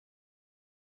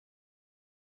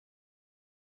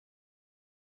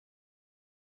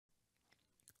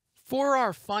For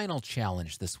our final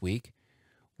challenge this week,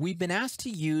 we've been asked to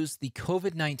use the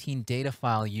COVID-19 data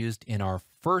file used in our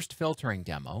first filtering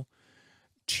demo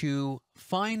to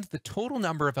find the total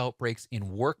number of outbreaks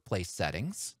in workplace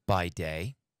settings by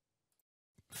day,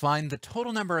 find the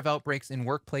total number of outbreaks in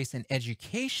workplace and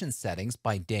education settings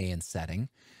by day and setting,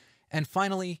 and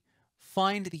finally,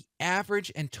 find the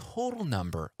average and total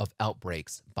number of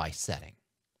outbreaks by setting.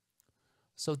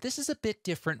 So this is a bit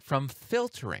different from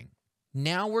filtering.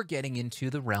 Now we're getting into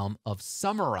the realm of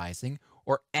summarizing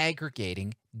or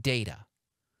aggregating data.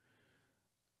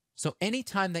 So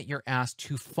anytime that you're asked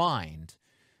to find,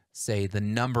 say, the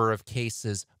number of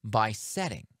cases by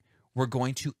setting, we're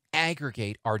going to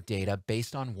aggregate our data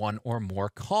based on one or more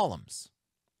columns.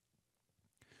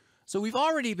 So we've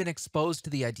already been exposed to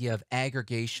the idea of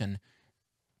aggregation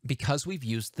because we've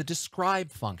used the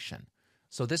describe function.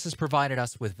 So this has provided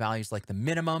us with values like the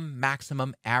minimum,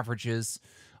 maximum, averages,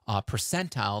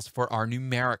 percentiles for our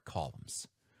numeric columns.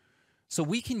 So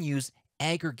we can use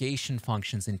aggregation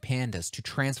functions in pandas to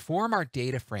transform our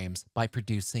data frames by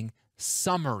producing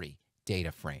summary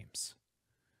data frames.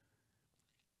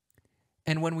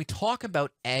 And when we talk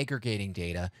about aggregating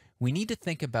data, we need to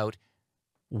think about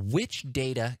which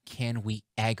data can we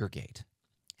aggregate.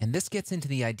 And this gets into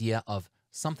the idea of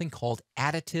something called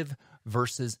additive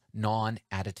versus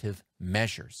non-additive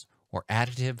measures, or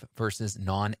additive versus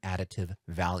non-additive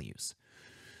values.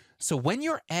 So when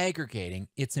you're aggregating,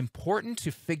 it's important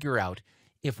to figure out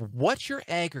if what you're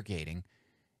aggregating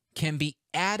can be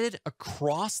added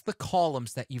across the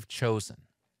columns that you've chosen.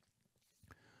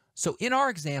 So in our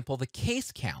example, the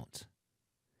case count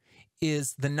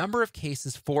is the number of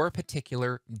cases for a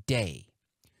particular day.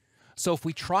 So if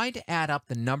we tried to add up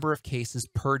the number of cases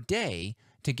per day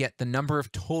to get the number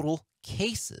of total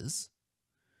cases,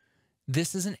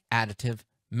 this is an additive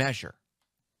measure.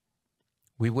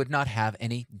 We would not have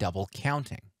any double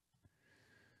counting.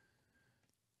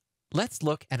 Let's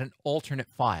look at an alternate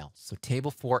file. So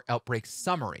table 4 outbreak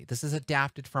summary. This is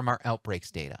adapted from our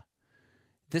outbreaks data.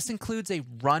 This includes a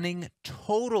running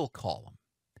total column.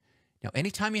 Now,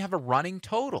 anytime you have a running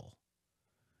total,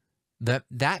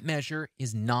 that measure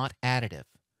is not additive.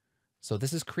 So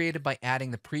this is created by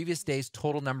adding the previous day's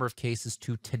total number of cases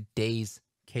to today's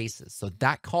cases. So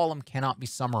that column cannot be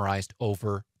summarized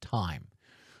over time.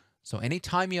 So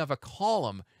anytime you have a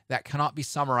column that cannot be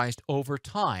summarized over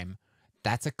time,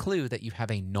 that's a clue that you have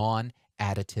a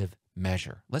non-additive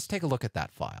measure. Let's take a look at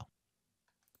that file.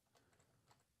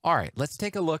 All right, let's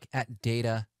take a look at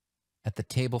data at the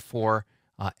table 4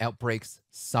 outbreaks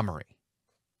summary.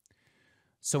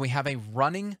 So we have a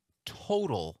running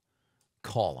total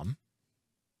column.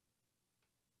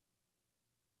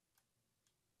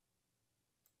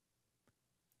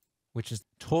 Which is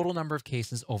total number of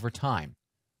cases over time.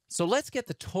 So let's get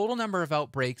the total number of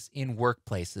outbreaks in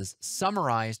workplaces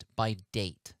summarized by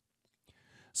date.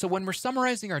 So when we're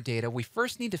summarizing our data, we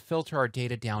first need to filter our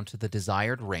data down to the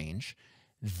desired range.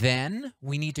 Then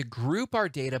we need to group our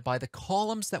data by the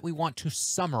columns that we want to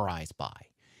summarize by.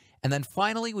 And then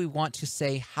finally, we want to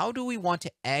say, how do we want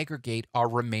to aggregate our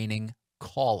remaining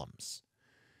columns?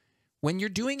 When you're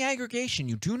doing aggregation,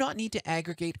 you do not need to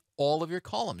aggregate all of your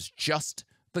columns, just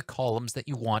the columns that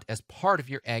you want as part of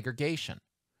your aggregation.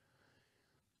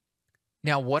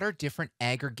 Now, what are different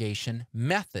aggregation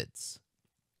methods?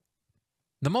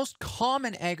 The most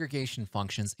common aggregation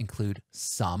functions include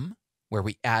sum, where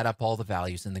we add up all the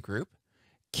values in the group,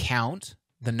 count,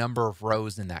 the number of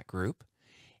rows in that group,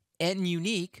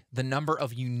 nUnique, the number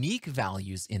of unique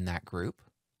values in that group,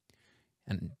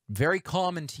 and very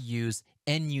common to use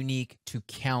nUnique to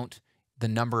count the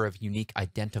number of unique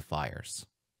identifiers.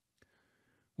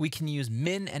 We can use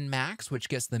min and max, which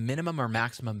gets the minimum or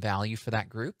maximum value for that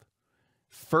group.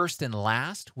 First and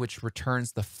last, which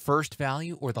returns the first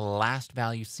value or the last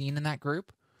value seen in that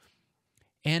group.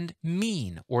 And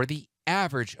mean, or the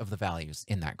average of the values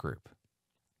in that group.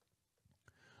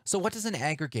 So what does an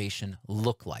aggregation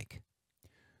look like?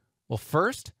 Well,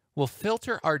 first, we'll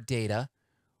filter our data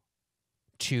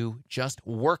to just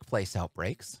workplace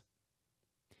outbreaks.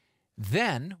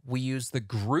 Then we use the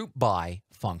group by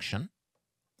function.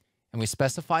 And we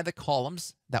specify the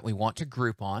columns that we want to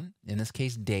group on, in this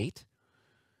case, date.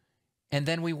 And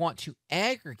then we want to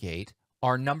aggregate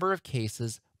our number of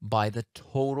cases by the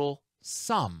total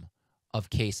sum of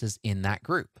cases in that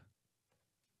group.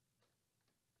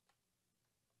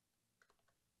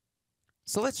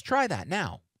 So let's try that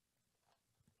now.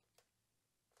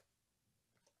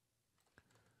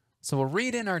 So we'll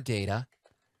read in our data,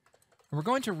 and we're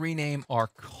going to rename our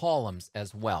columns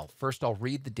as well. First, I'll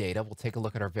read the data. We'll take a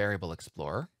look at our Variable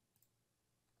Explorer.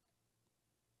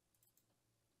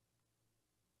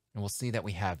 And we'll see that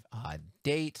we have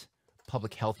date,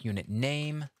 public health unit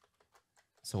name.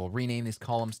 So we'll rename these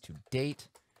columns to date,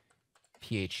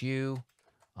 PHU,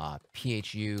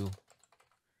 PHU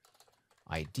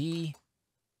ID.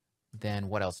 Then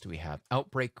what else do we have?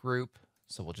 Outbreak group.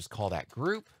 So we'll just call that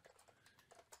group,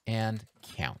 and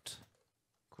count.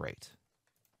 Great.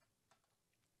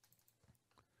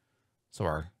 So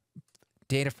our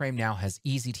data frame now has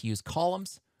easy to use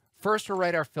columns. First, we'll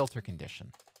write our filter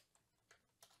condition.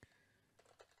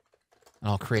 And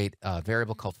I'll create a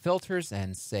variable called filters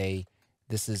and say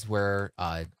this is where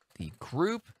the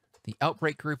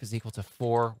outbreak group is equal to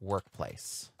for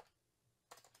workplace.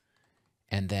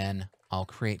 And then I'll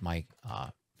create my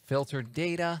filter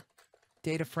data.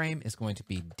 Data frame is going to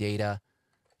be data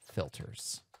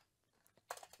filters.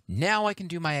 Now I can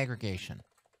do my aggregation.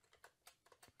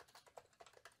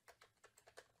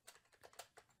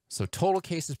 So total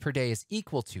cases per day is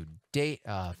equal to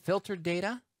filtered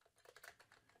data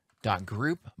dot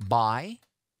group by,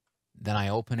 then I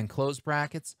open and close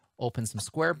brackets, open some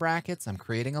square brackets. I'm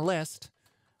creating a list,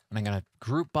 and I'm going to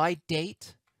group by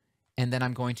date, and then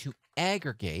I'm going to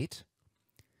aggregate,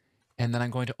 and then I'm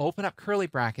going to open up curly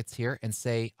brackets here and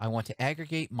say I want to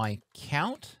aggregate my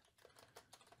count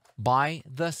by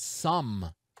the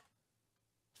sum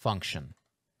function.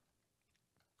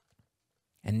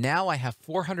 And now I have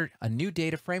a new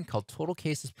data frame called total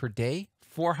cases per day,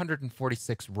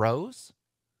 446 rows.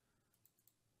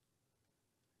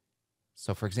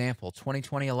 So for example,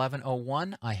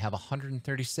 2020-11-01, I have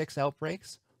 136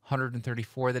 outbreaks,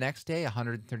 134 the next day,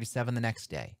 137 the next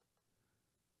day.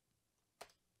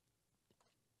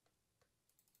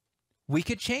 We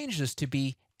could change this to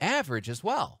be average as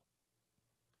well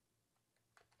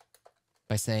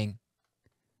by saying,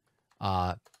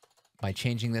 by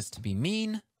changing this to be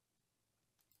mean.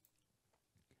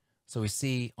 So we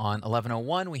see on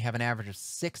 1101, we have an average of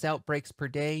 6 outbreaks per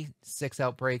day, 6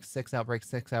 outbreaks, 6 outbreaks,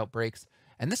 6 outbreaks.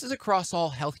 And this is across all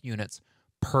health units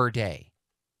per day.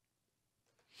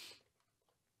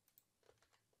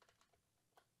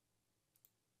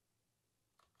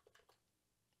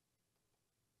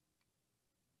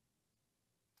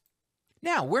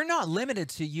 Now, we're not limited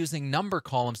to using number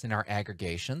columns in our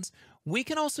aggregations. We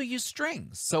can also use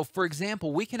strings. So for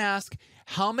example, we can ask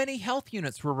how many health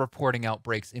units were reporting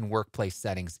outbreaks in workplace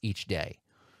settings each day.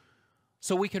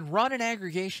 So we can run an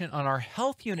aggregation on our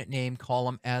health unit name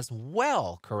column as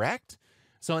well, correct?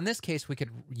 So in this case, we could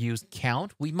use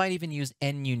count. We might even use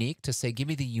NUnique to say, give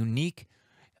me the unique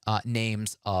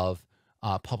names of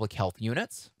public health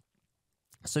units.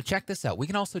 So check this out. We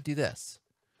can also do this.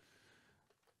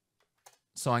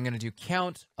 So I'm going to do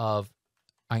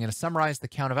I'm going to summarize the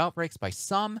count of outbreaks by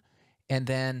sum, and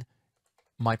then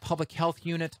my public health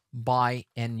unit by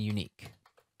NUnique.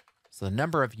 So the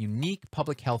number of unique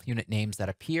public health unit names that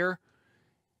appear.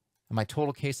 And my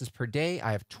total cases per day,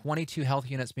 I have 22 health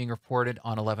units being reported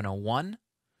on 1101.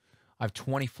 I have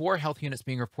 24 health units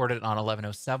being reported on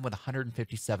 1107 with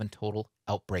 157 total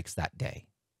outbreaks that day.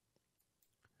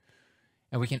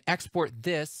 And we can export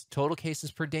this total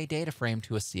cases per day data frame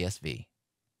to a CSV.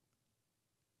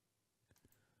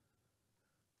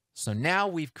 So now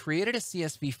we've created a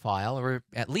CSV file, or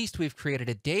at least we've created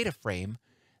a data frame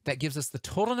that gives us the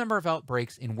total number of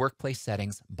outbreaks in workplace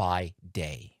settings by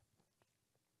day.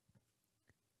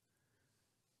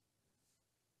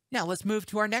 Now let's move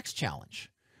to our next challenge.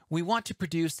 We want to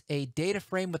produce a data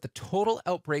frame with the total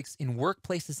outbreaks in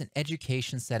workplaces and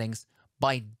education settings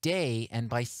by day and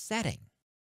by setting.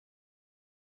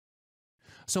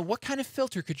 So what kind of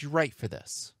filter could you write for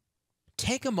this?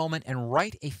 Take a moment and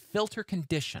write a filter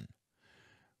condition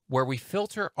where we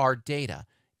filter our data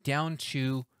down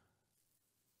to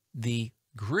the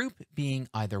group being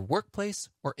either workplace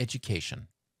or education.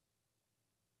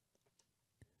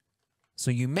 So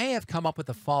you may have come up with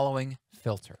the following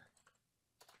filter.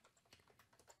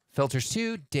 Filters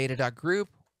to data.group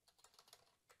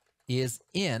is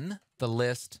in the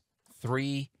list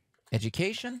 3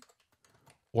 education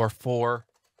or 4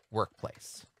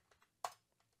 workplace.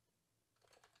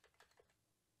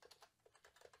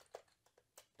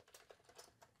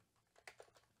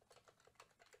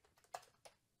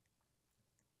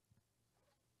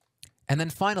 And then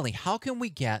finally, how can we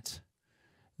get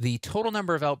the total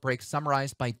number of outbreaks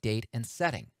summarized by date and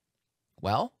setting?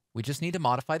 Well, we just need to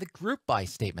modify the group by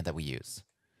statement that we use.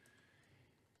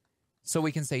 So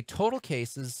we can say total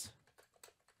cases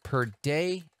per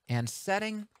day and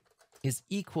setting is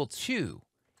equal to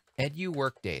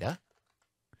eduworkdata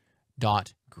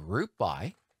dot group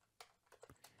by.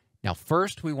 Now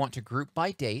first we want to group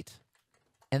by date,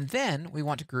 and then we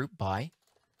want to group by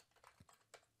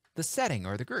the setting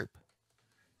or the group.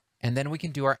 And then we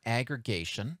can do our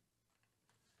aggregation,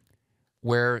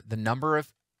 where the number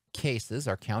of cases,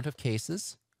 our count of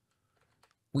cases,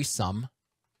 we sum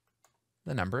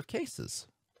the number of cases.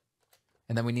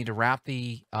 And then we need to wrap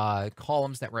the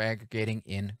columns that we're aggregating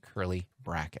in curly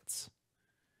brackets.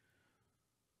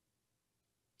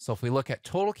 So if we look at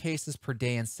total cases per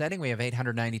day in setting, we have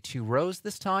 892 rows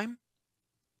this time.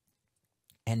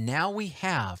 And now we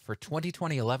have, for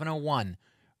 2020 1101,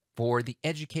 for the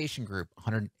education group,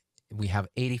 we have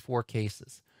 84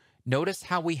 cases. Notice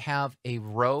how we have a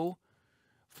row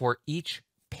for each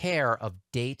pair of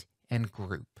date and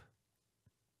group.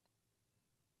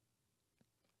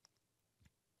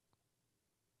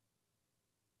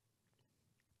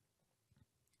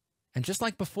 And just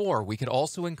like before, we could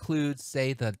also include,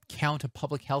 say, the count of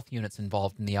public health units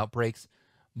involved in the outbreaks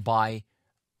by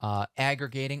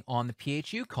aggregating on the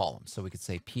PHU column. So we could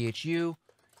say PHU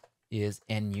is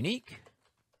N unique.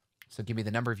 So give me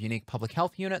the number of unique public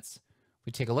health units.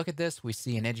 We take a look at this. We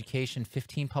see in education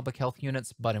 15 public health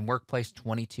units, but in workplace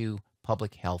 22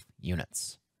 public health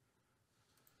units.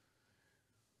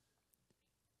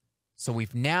 So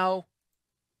we've now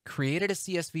created a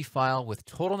CSV file with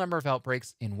total number of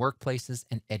outbreaks in workplaces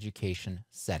and education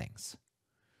settings.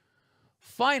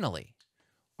 Finally,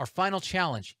 our final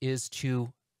challenge is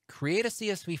to create a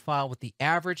CSV file with the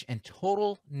average and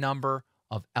total number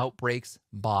of outbreaks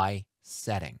by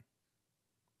setting.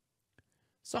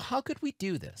 So how could we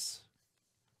do this?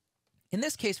 In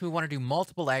this case, we want to do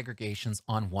multiple aggregations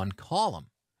on one column.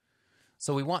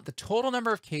 So we want the total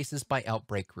number of cases by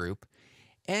outbreak group,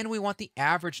 and we want the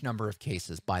average number of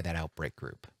cases by that outbreak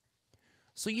group.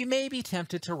 So you may be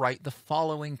tempted to write the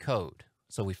following code.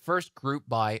 So we first group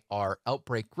by our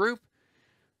outbreak group,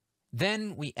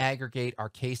 then we aggregate our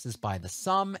cases by the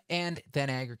sum, and then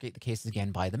aggregate the cases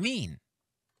again by the mean.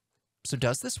 So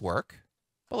does this work?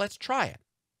 Well, let's try it.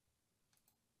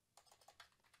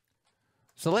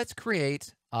 So let's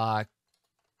create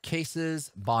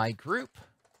cases by group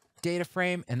data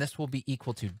frame, and this will be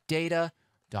equal to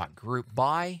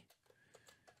data.groupBy,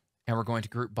 and we're going to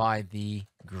group by the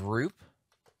group.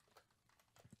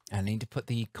 I need to put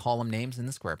the column names in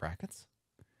the square brackets.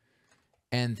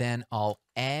 And then I'll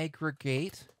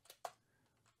aggregate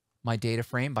my data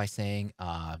frame by saying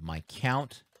my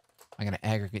count. I'm going to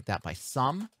aggregate that by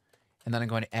sum, and then I'm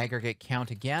going to aggregate count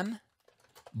again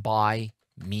by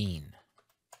mean.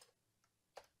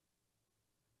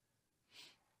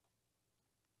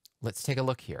 Let's take a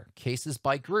look here. Cases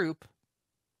by group.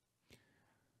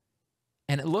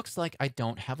 And it looks like I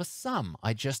don't have a sum.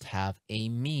 I just have a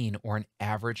mean, or an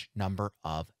average number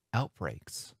of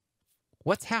outbreaks.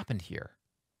 What's happened here?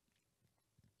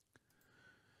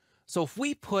 So if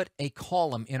we put a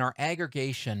column in our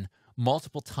aggregation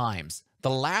multiple times,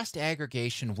 the last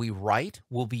aggregation we write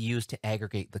will be used to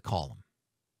aggregate the column.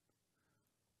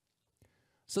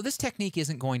 So this technique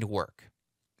isn't going to work.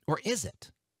 Or is it?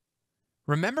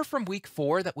 Remember from week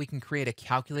 4 that we can create a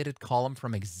calculated column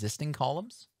from existing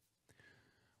columns?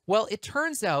 Well, it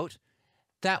turns out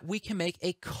that we can make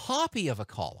a copy of a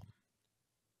column.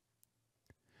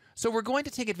 So we're going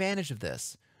to take advantage of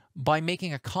this by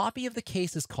making a copy of the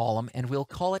cases column, and we'll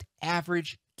call it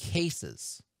average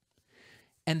cases.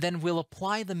 And then we'll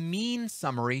apply the mean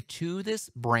summary to this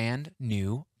brand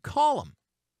new column.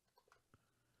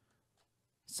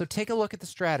 So take a look at the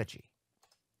strategy.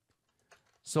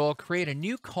 So I'll create a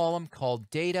new column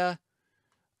called data.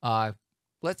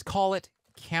 Let's call it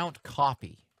count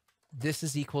copy. This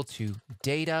is equal to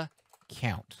data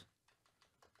count.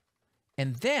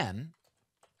 And then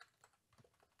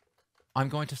I'm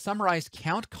going to summarize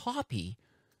count copy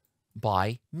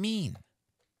by mean.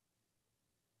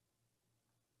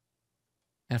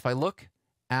 And if I look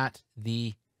at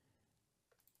the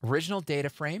original data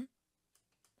frame,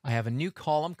 I have a new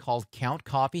column called count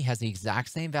copy, has the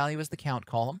exact same value as the count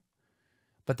column.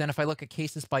 But then if I look at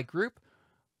cases by group,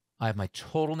 I have my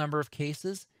total number of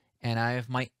cases, and I have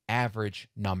my average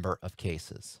number of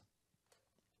cases.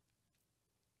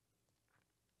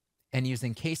 And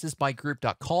using cases by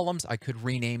group.columns, I could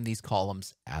rename these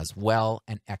columns as well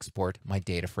and export my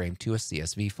data frame to a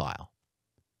CSV file.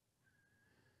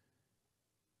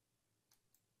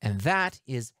 And that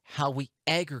is how we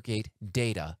aggregate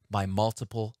data by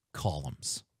multiple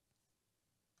columns.